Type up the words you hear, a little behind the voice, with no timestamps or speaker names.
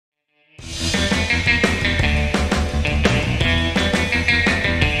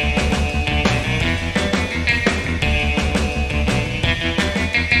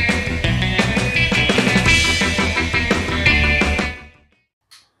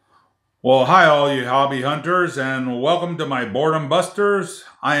Well, hi all you hobby hunters, and welcome to my Boredom Busters.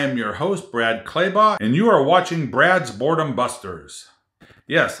 I am your host, Brad Claybach, and you are watching Brad's Boredom Busters.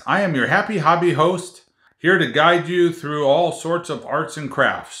 Yes, I am your happy hobby host, here to guide you through all sorts of arts and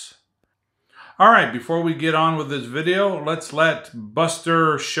crafts. Alright, before we get on with this video, let's let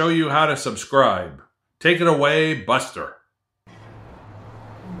Buster show you how to subscribe. Take it away, Buster.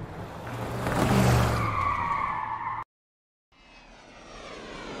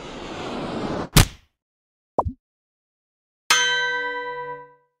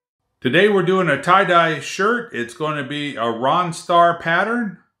 Today we're doing a tie-dye shirt. It's going to be a Ron Star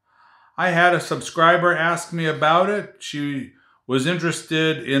pattern. I had a subscriber ask me about it. She was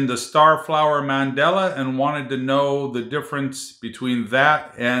interested in the Starflower Mandala and wanted to know the difference between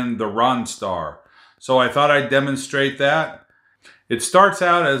that and the Ron Star. So I thought I'd demonstrate that. It starts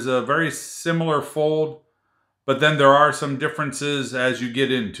out as a very similar fold, but then there are some differences as you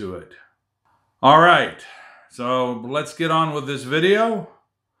get into it. All right, so let's get on with this video.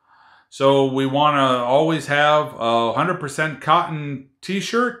 So we want to always have a 100% cotton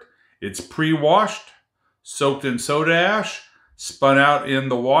t-shirt. It's pre-washed, soaked in soda ash, spun out in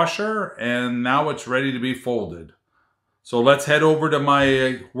the washer, and now it's ready to be folded. So let's head over to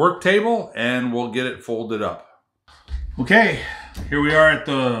my work table and we'll get it folded up. Okay, here we are at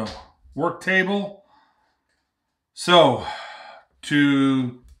the work table. So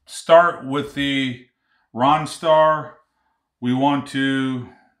to start with the Ron Star, we want to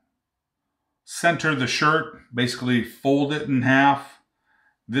center the shirt, basically fold it in half.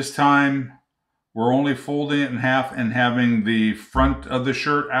 This time we're only folding it in half and having the front of the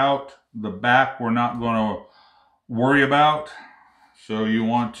shirt out. The back we're not going to worry about. So you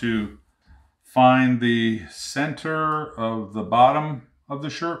want to find the center of the bottom of the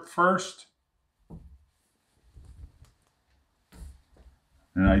shirt first.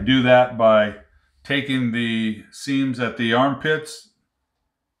 And I do that by taking the seams at the armpits,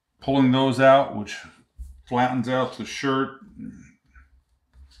 pulling those out, which flattens out the shirt.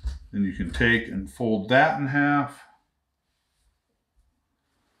 Then you can take and fold that in half.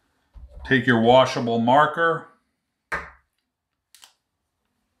 Take your washable marker.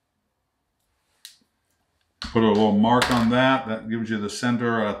 Put a little mark on that. That gives you the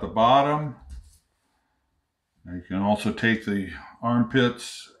center at the bottom. Now you can also take the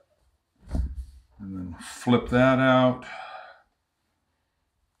armpits and then flip that out.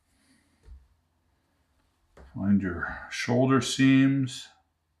 Find your shoulder seams,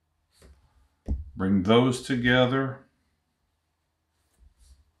 bring those together.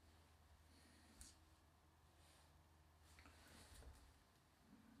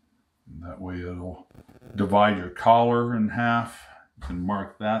 And that way it'll divide your collar in half. You can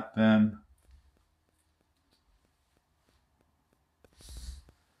mark that then.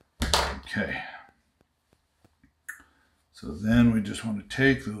 Okay. So then we just want to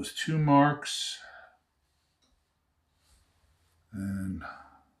take those two marks and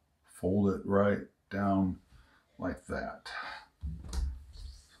fold it right down like that.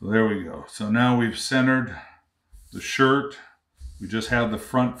 So there we go. So now we've centered the shirt. We just have the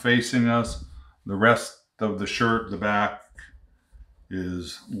front facing us. The rest of the shirt, the back,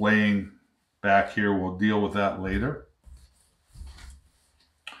 is laying back here. We'll deal with that later.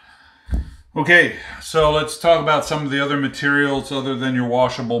 Okay, so let's talk about some of the other materials other than your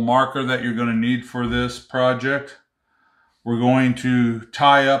washable marker that you're going to need for this project. We're going to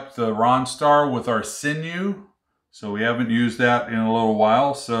tie up the Ron Star with our Sinue. So we haven't used that in a little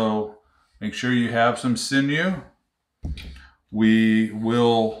while, so make sure you have some Sinue. We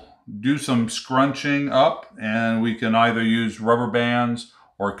will do some scrunching up, and we can either use rubber bands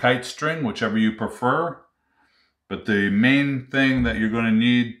or kite string, whichever you prefer. But the main thing that you're going to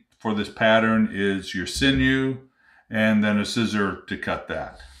need for this pattern is your Sinue and then a scissor to cut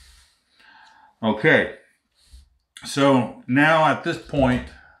that. Okay. So now at this point,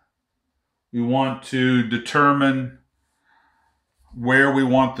 we want to determine where we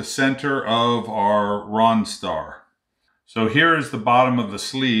want the center of our Ron Star. So here is the bottom of the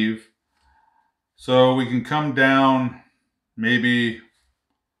sleeve. So we can come down maybe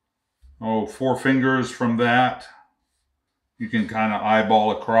 4 fingers from that. You can kind of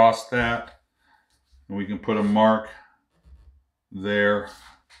eyeball across that. And we can put a mark there.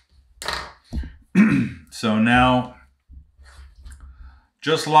 So now,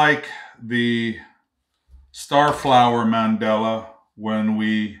 just like the Starflower Mandala, when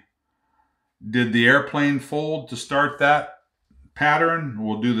we did the airplane fold to start that pattern,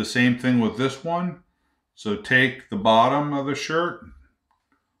 we'll do the same thing with this one. So take the bottom of the shirt,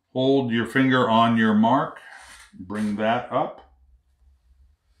 hold your finger on your mark, bring that up.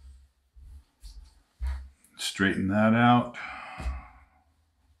 straighten that out.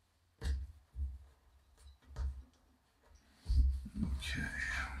 Okay.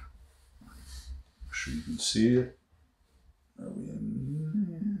 Make sure you can see it.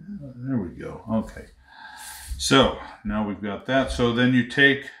 There we go. Okay. So now we've got that. So then you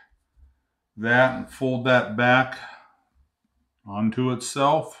take that and fold that back onto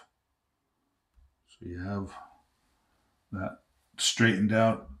itself. So you have that straightened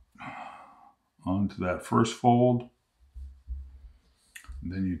out onto that first fold.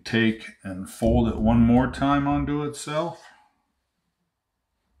 And then you take and fold it one more time onto itself.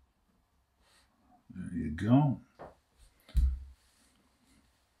 There you go.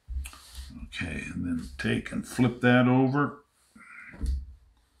 Okay, and then take and flip that over.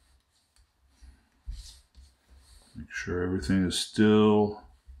 Make sure everything is still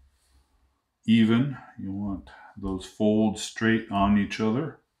even. You want those folds straight on each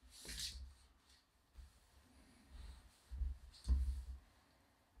other.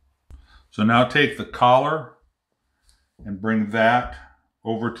 So now take the collar and bring that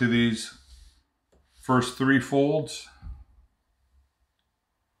over to these first three folds.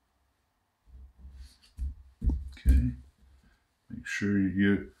 Okay. Make sure if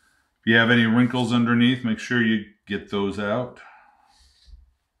you have any wrinkles underneath, make sure you get those out.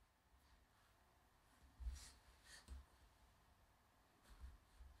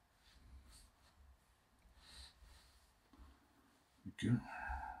 There you go.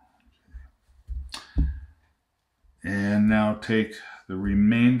 And now take the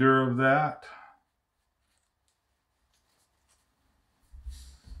remainder of that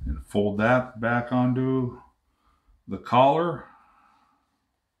and fold that back onto the collar.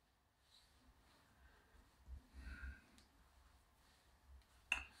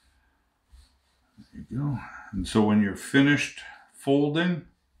 There you go. And so when you're finished folding,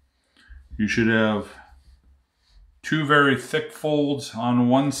 you should have two very thick folds on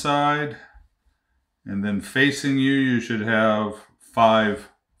one side, and then facing you, you should have 5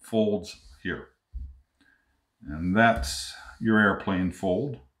 folds here. And that's your airplane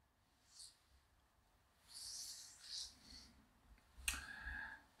fold.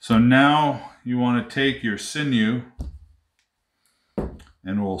 So now you want to take your sinew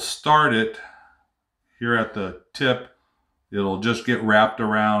and we'll start it here at the tip. It'll just get wrapped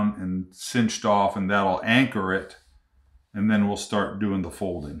around and cinched off, and that'll anchor it. And then we'll start doing the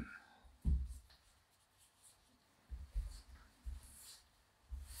folding.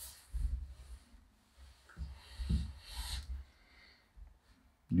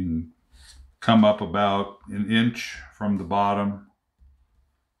 You can come up about an inch from the bottom.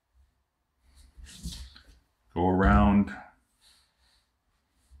 Go around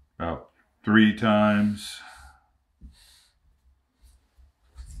about 3 times.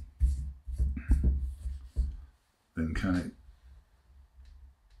 Then kind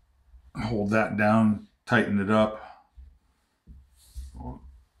of hold that down, tighten it up.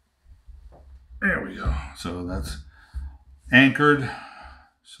 There we go. So that's anchored.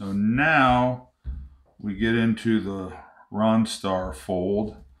 So now we get into the Ronstar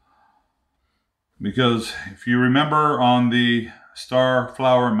fold. Because if you remember on the star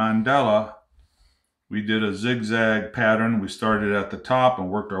flower mandala, we did a zigzag pattern. We started at the top and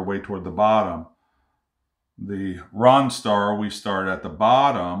worked our way toward the bottom. The Ronstar, we start at the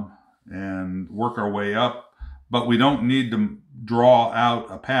bottom and work our way up, but we don't need to draw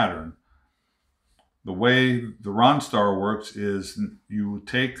out a pattern. The way the Ronstar works is you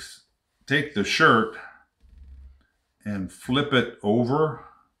take the shirt and flip it over,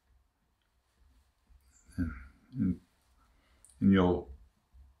 and you'll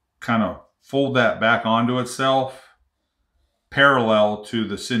kind of fold that back onto itself parallel to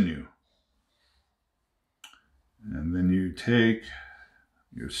the sinew. And then you take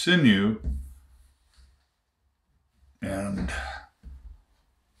your sinew and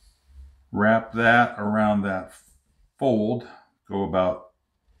wrap that around that fold. Go about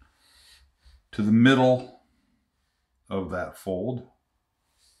to the middle of that fold.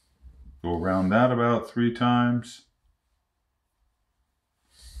 Go around that about 3 times.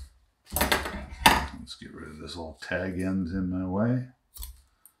 Let's get rid of this little tag ends in my way.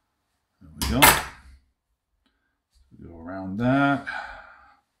 There we go. Go around that.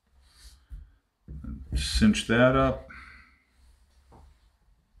 And cinch that up.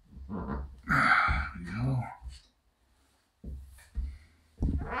 There we go.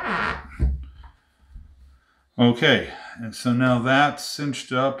 Okay, and so now that's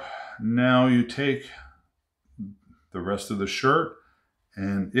cinched up. Now you take the rest of the shirt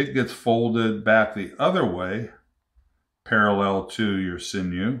and it gets folded back the other way, parallel to your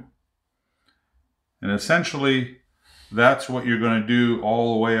sinew. And essentially, that's what you're going to do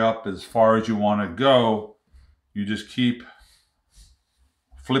all the way up as far as you want to go. You just keep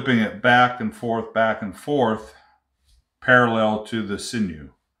flipping it back and forth, parallel to the sinew.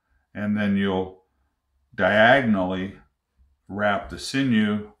 And then you'll diagonally wrap the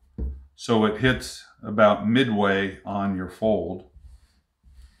sinew so it hits about midway on your fold.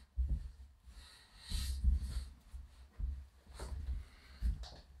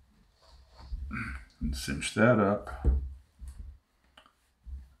 And cinch that up.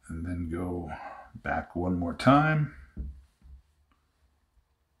 And then go back one more time.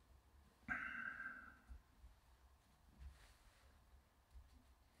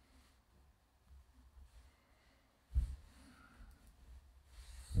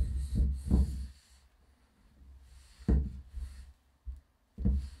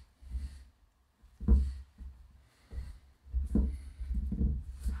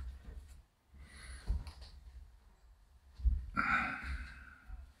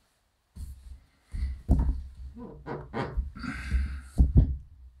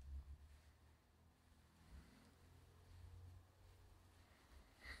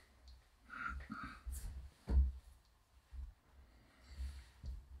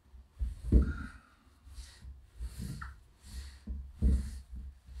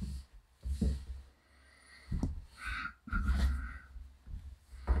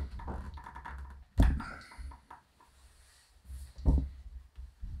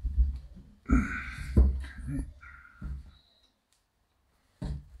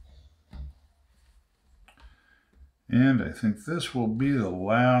 And I think this will be the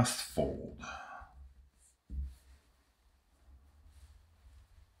last fold.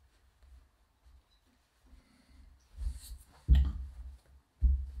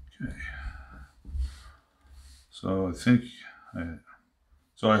 Okay. So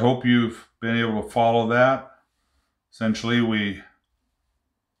I hope you've been able to follow that. Essentially, we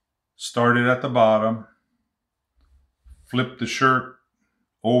started at the bottom, flipped the shirt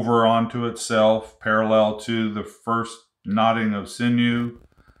over onto itself, parallel to the first knotting of sinew.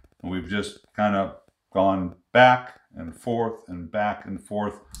 And we've just kind of gone back and forth,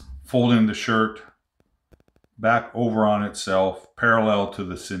 folding the shirt back over on itself, parallel to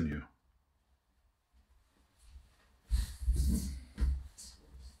the sinew.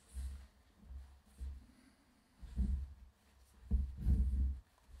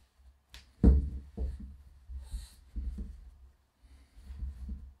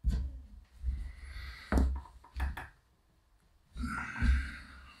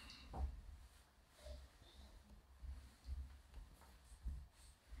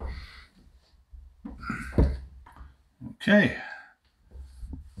 Okay,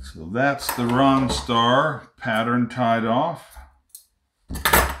 so that's the Ronstar pattern tied off.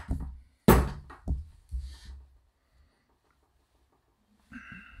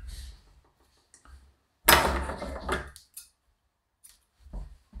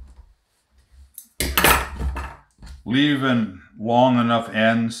 Leave a long enough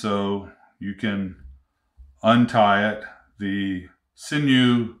end so you can untie it. The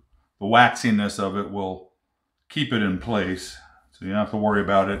sinew, the waxiness of it will keep it in place, so you don't have to worry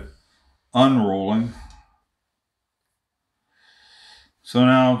about it unrolling. So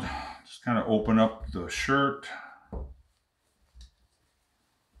now just kind of open up the shirt.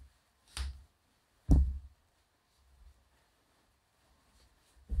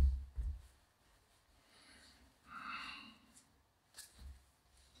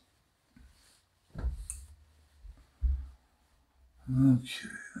 Okay,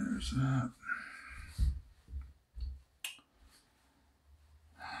 there's that.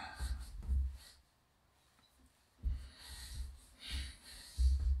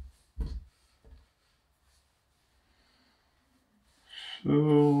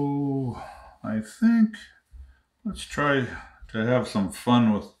 So I think let's try to have some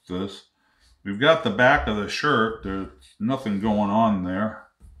fun with this. We've got the back of the shirt. There's nothing going on there.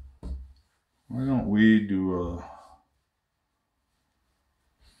 Why don't we do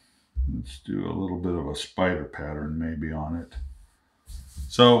let's do a little bit of a spider pattern maybe on it.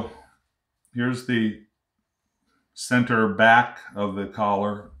 So here's the center back of the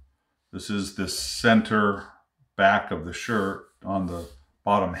collar. This is the center back of the shirt on the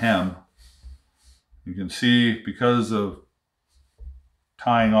bottom hem. You can see because of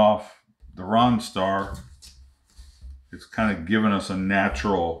tying off the Ronstar, it's kind of given us a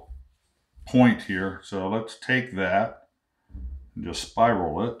natural point here. So let's take that and just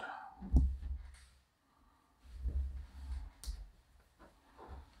spiral it.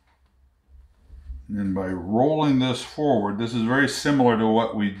 And by rolling this forward, this is very similar to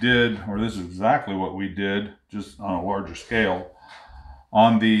what we did, or this is exactly what we did, just on a larger scale.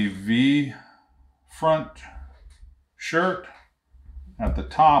 On the V front shirt, at the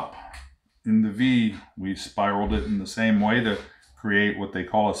top in the V, we spiraled it in the same way to create what they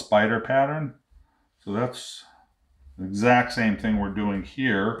call a spider pattern. So that's the exact same thing we're doing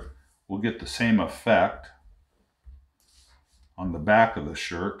here. We'll get the same effect on the back of the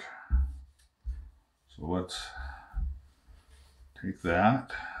shirt. So let's take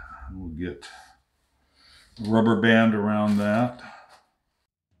that, and we'll get a rubber band around that.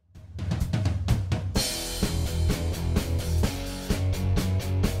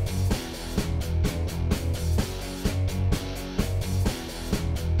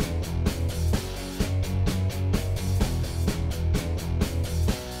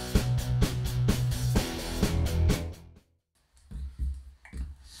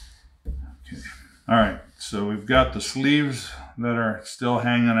 All right, so we've got the sleeves that are still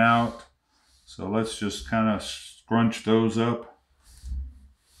hanging out. So let's just kind of scrunch those up.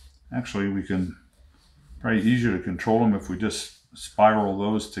 Actually, we can probably easier to control them if we just spiral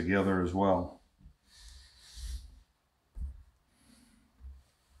those together as well.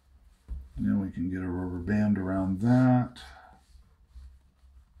 Then we can get a rubber band around that.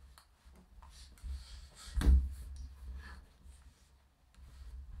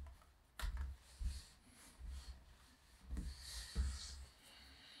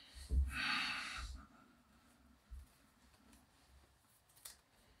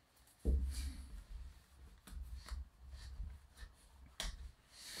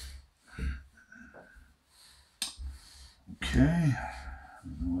 Okay,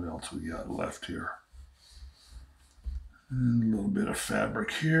 what else we got left here? And a little bit of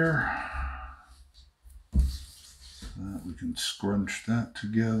fabric here. That we can scrunch that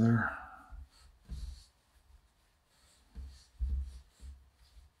together.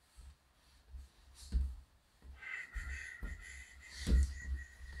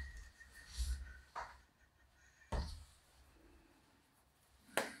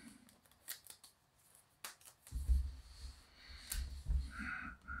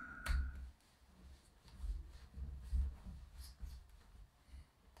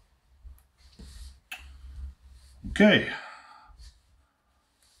 Okay,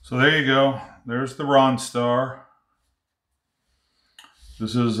 so there you go. There's the Ronstar.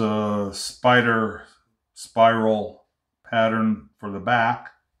 This is a spider spiral pattern for the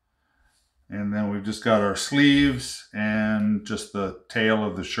back. And then we've just got our sleeves and just the tail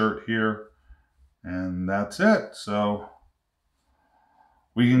of the shirt here. And that's it. So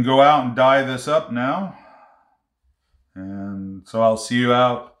we can go out and dye this up now. And so I'll see you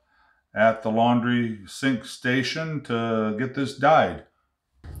out at the laundry sink station to get this dyed.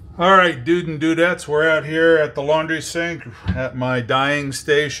 All right, dude and dudettes, we're out here at the laundry sink at my dyeing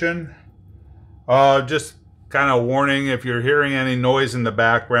station. Just kind of warning, if you're hearing any noise in the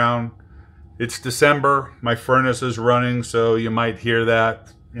background, it's December, my furnace is running, so you might hear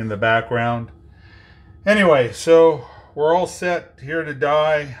that in the background. Anyway, so we're all set here to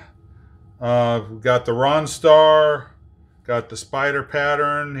dye. We've got the Ronstar, got the spider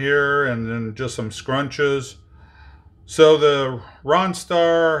pattern here, and then just some scrunches. So the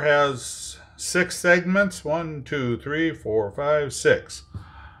Ronstar has 6 segments, 1, 2, 3, 4, 5, 6.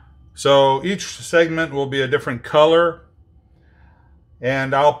 So each segment will be a different color,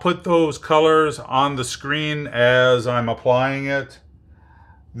 and I'll put those colors on the screen as I'm applying it.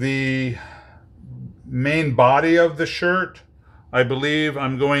 The main body of the shirt, I believe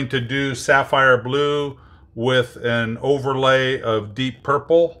I'm going to do sapphire blue with an overlay of deep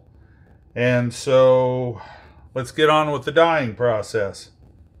purple. And so let's get on with the dyeing process.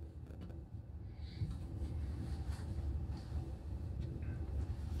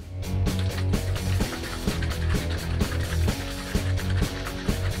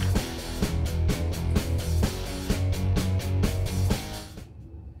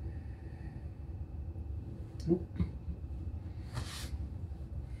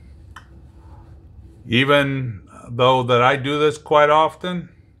 Even though that I do this quite often,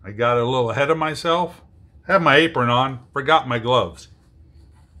 I got a little ahead of myself. Have my apron on, forgot my gloves.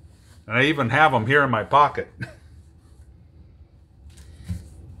 And I even have them here in my pocket.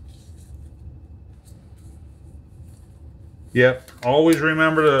 Yep, always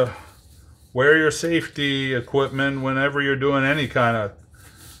remember to wear your safety equipment whenever you're doing any kind of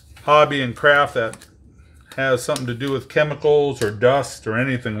hobby and craft that has something to do with chemicals or dust or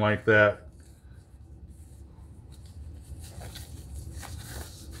anything like that.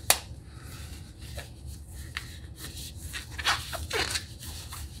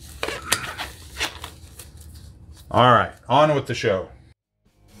 All right, on with the show.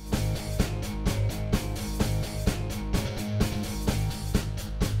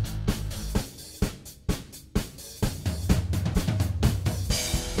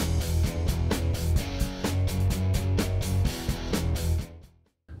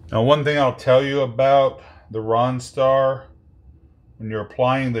 Now, one thing I'll tell you about the Ronstar, when you're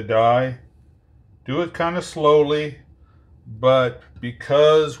applying the dye, do it kind of slowly, but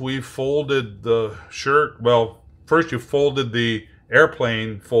because we folded the shirt, well, first you folded the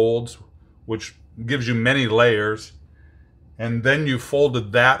airplane folds, which gives you many layers, and then you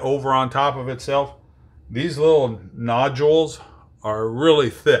folded that over on top of itself. These little nodules are really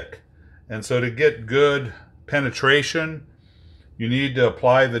thick, and so to get good penetration, you need to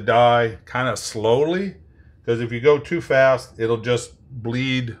apply the dye kind of slowly, because if you go too fast, it'll just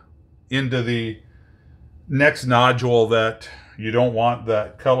bleed into the next nodule that you don't want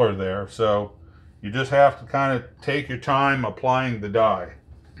that color there. So you just have to kind of take your time applying the dye.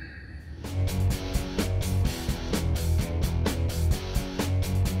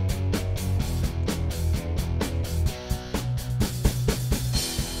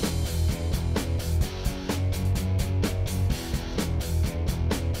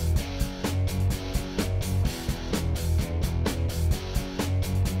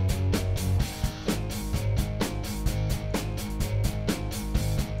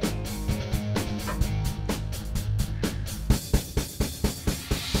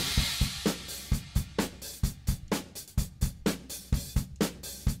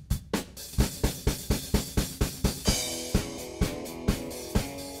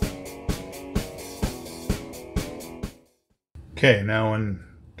 Okay, now when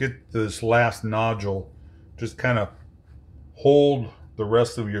get this last nodule, just kind of hold the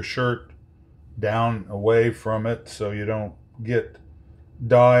rest of your shirt down away from it so you don't get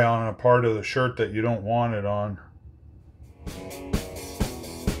dye on a part of the shirt that you don't want it on.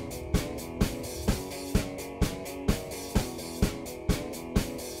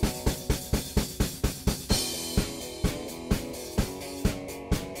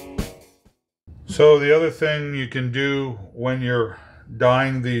 So the other thing you can do when you're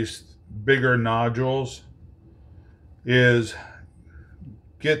dyeing these bigger nodules is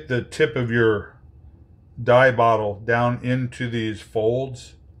get the tip of your dye bottle down into these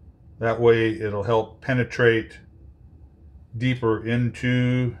folds. That way it'll help penetrate deeper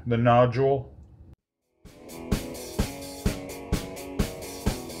into the nodule.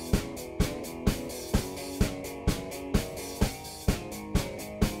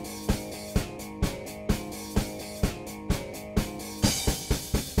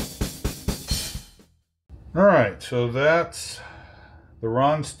 All right, so that's the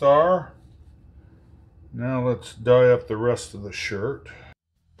Ronstar. Now let's dye up the rest of the shirt.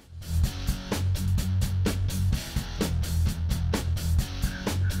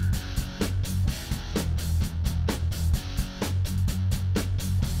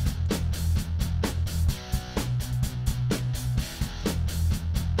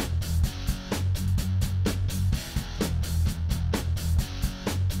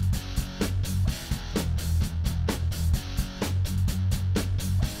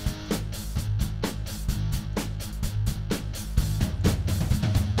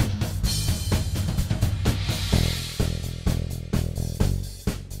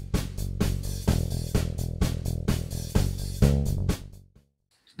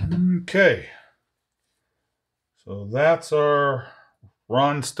 Okay, so that's our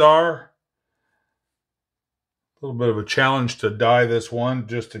Ronstar. A little bit of a challenge to dye this one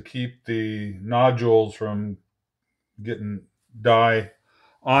just to keep the nodules from getting dye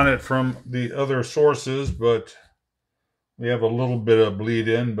on it from the other sources, but we have a little bit of bleed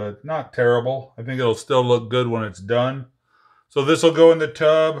in, but not terrible. I think it'll still look good when it's done. So this will go in the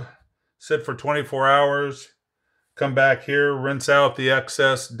tub, sit for 24 hours. Come back here, rinse out the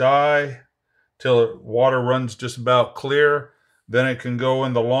excess dye till water runs just about clear. Then it can go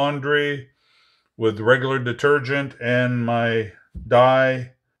in the laundry with regular detergent and my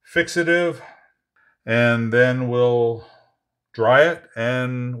dye fixative. And then we'll dry it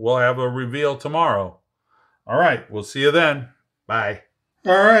and we'll have a reveal tomorrow. All right, we'll see you then. Bye.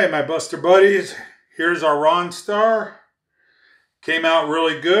 All right, my Buster buddies. Here's our Ronstar. Came out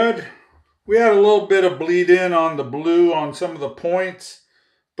really good. We had a little bit of bleed in on the blue on some of the points,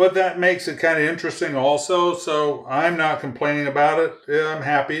 but that makes it kind of interesting also, so I'm not complaining about it. Yeah, I'm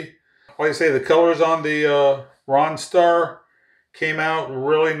happy. Like I say, the colors on the Ronstar came out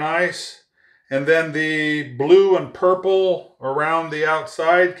really nice, and then the blue and purple around the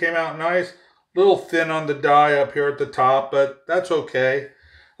outside came out nice. A little thin on the dye up here at the top, but that's okay.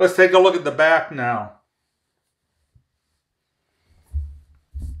 Let's take a look at the back now.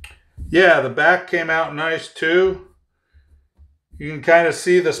 Yeah, the back came out nice too. You can kind of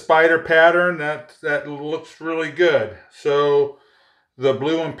see the spider pattern. That looks really good. So the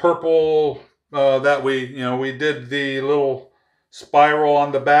blue and purple that we did the little spiral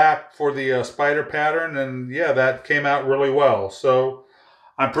on the back for the spider pattern, and yeah, that came out really well. So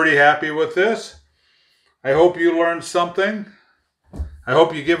I'm pretty happy with this. I hope you learned something. I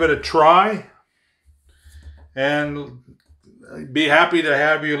hope you give it a try, and be happy to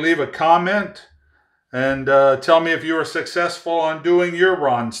have you leave a comment and tell me if you were successful on doing your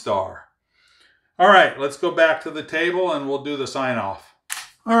Ron Star. All right, let's go back to the table and we'll do the sign off.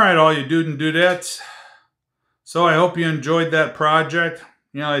 All right, all you dude and dudettes. So I hope you enjoyed that project.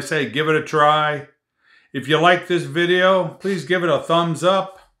 You know, I say give it a try. If you like this video, please give it a thumbs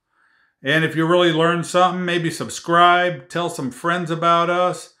up. And if you really learned something, maybe subscribe, tell some friends about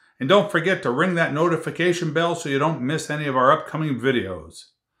us. And don't forget to ring that notification bell so you don't miss any of our upcoming videos.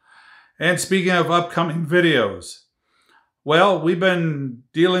 And speaking of upcoming videos, well, we've been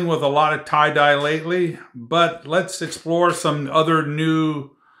dealing with a lot of tie-dye lately, but let's explore some other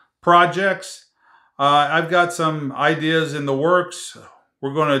new projects. I've got some ideas in the works.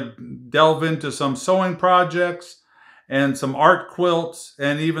 We're going to delve into some sewing projects and some art quilts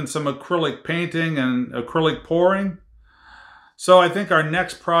and even some acrylic painting and acrylic pouring. So I think our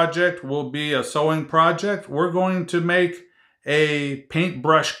next project will be a sewing project. We're going to make a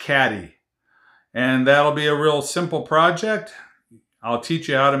paintbrush caddy, and that'll be a real simple project. I'll teach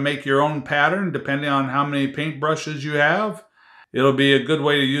you how to make your own pattern depending on how many paintbrushes you have. It'll be a good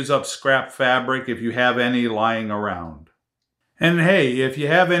way to use up scrap fabric if you have any lying around. And hey, if you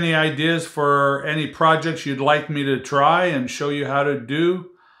have any ideas for any projects you'd like me to try and show you how to do,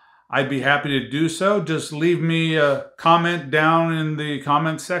 I'd be happy to do so. Just leave me a comment down in the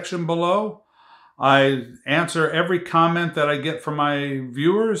comment section below. I answer every comment that I get from my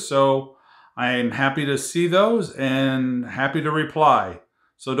viewers, so I'm happy to see those and happy to reply.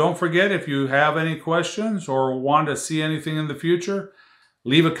 So don't forget, if you have any questions or want to see anything in the future,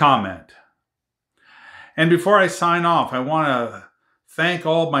 leave a comment. And before I sign off, I want to thank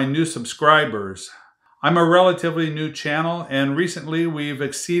all my new subscribers. I'm a relatively new channel, and recently we've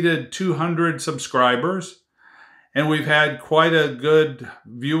exceeded 200 subscribers, and we've had quite a good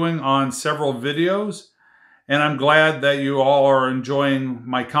viewing on several videos, and I'm glad that you all are enjoying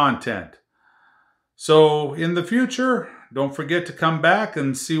my content. So in the future, don't forget to come back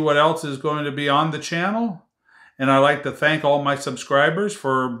and see what else is going to be on the channel. And I'd like to thank all my subscribers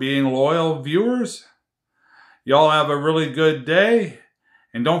for being loyal viewers. Y'all have a really good day.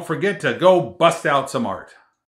 And don't forget to go bust out some art.